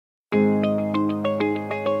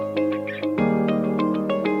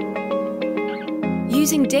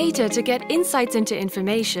Using data to get insights into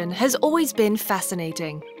information has always been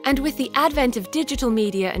fascinating. And with the advent of digital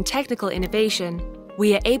media and technical innovation,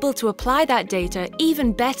 we are able to apply that data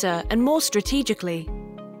even better and more strategically.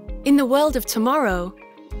 In the world of tomorrow,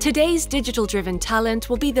 today's digital-driven talent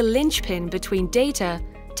will be the linchpin between data,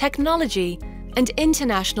 technology, and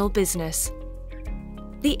international business.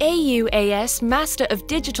 The AUAS Master of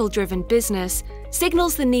Digital-Driven Business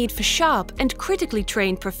signals the need for sharp and critically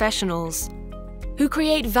trained professionals who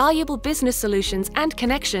create valuable business solutions and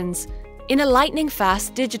connections in a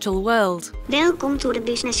lightning-fast digital world. Welcome to the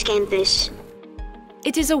Business Campus.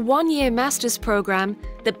 It is a one-year master's program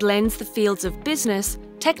that blends the fields of business,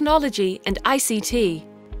 technology, and ICT,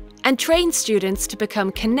 and trains students to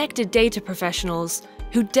become connected data professionals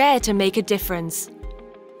who dare to make a difference.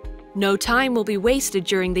 No time will be wasted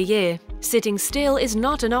during the year. Sitting still is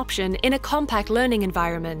not an option in a compact learning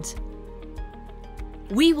environment.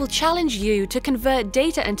 We will challenge you to convert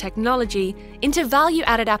data and technology into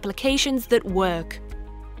value-added applications that work.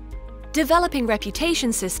 Developing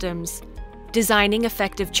reputation systems, designing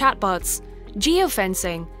effective chatbots,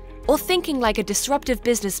 geofencing, or thinking like a disruptive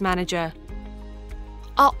business manager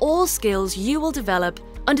are all skills you will develop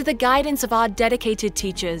under the guidance of our dedicated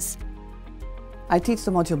teachers. I teach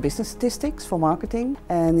the module Business Statistics for marketing,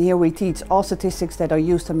 and here we teach all statistics that are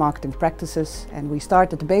used in marketing practices, and we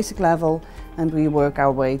start at the basic level and we work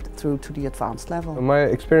our way through to the advanced level. My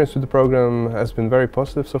experience with the program has been very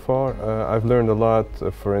positive so far. I've learned a lot,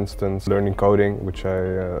 for instance, learning coding, which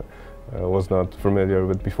I was not familiar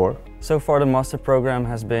with before. So far the master program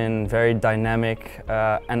has been very dynamic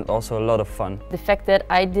and also a lot of fun. The fact that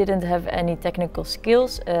I didn't have any technical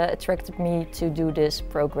skills attracted me to do this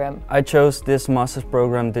program. I chose this master's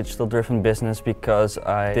program, Digital Driven Business, because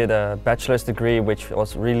I did a bachelor's degree which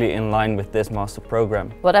was really in line with this master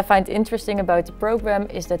program. What I find interesting about the program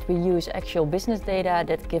is that we use actual business data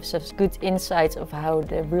that gives us good insights of how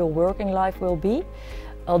the real working life will be,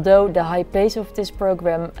 although the high pace of this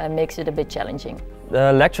program makes it a bit challenging.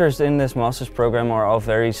 The lecturers in this master's program are all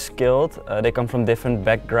very skilled. They come from different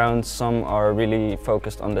backgrounds. Some are really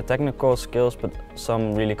focused on the technical skills, but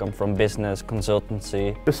some really come from business,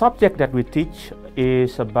 consultancy. The subject that we teach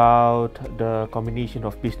is about the combination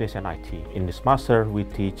of business and IT. In this master, we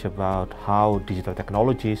teach about how digital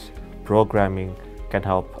technologies, programming can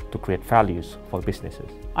help to create values for businesses.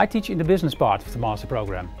 I teach in the business part of the master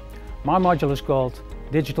program. My module is called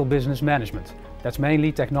Digital Business Management. That's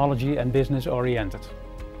mainly technology and business oriented.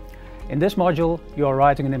 In this module, you are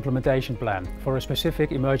writing an implementation plan for a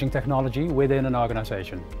specific emerging technology within an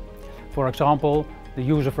organization. For example, the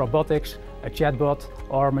use of robotics, a chatbot,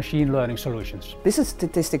 or machine learning solutions. Business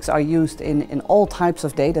statistics are used in all types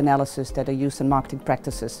of data analysis that are used in marketing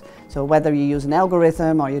practices. So whether you use an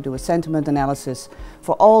algorithm or you do a sentiment analysis,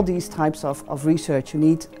 for all these types of research you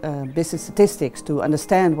need business statistics to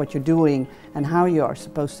understand what you're doing and how you are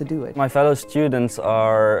supposed to do it. My fellow students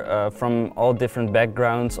are from all different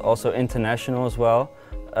backgrounds, also international as well.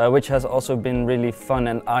 Which has also been really fun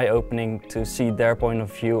and eye-opening to see their point of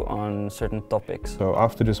view on certain topics. So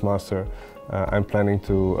after this master, I'm planning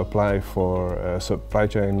to apply for supply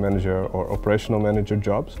chain manager or operational manager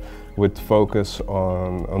jobs with focus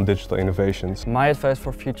on digital innovations. My advice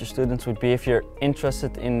for future students would be, if you're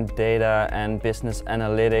interested in data and business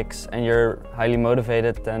analytics and you're highly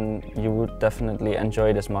motivated, then you would definitely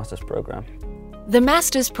enjoy this master's program. The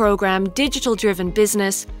master's program, Digital Driven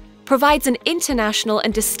Business, provides an international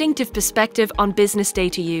and distinctive perspective on business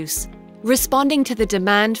data use, responding to the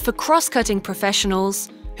demand for cross-cutting professionals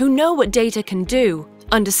who know what data can do,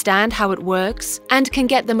 understand how it works, and can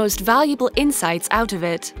get the most valuable insights out of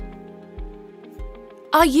it.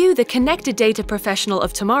 Are you the connected data professional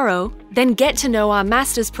of tomorrow? Then get to know our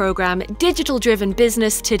master's program, Digital Driven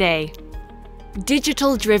Business, today.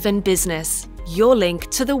 Digital Driven Business, your link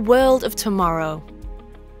to the world of tomorrow.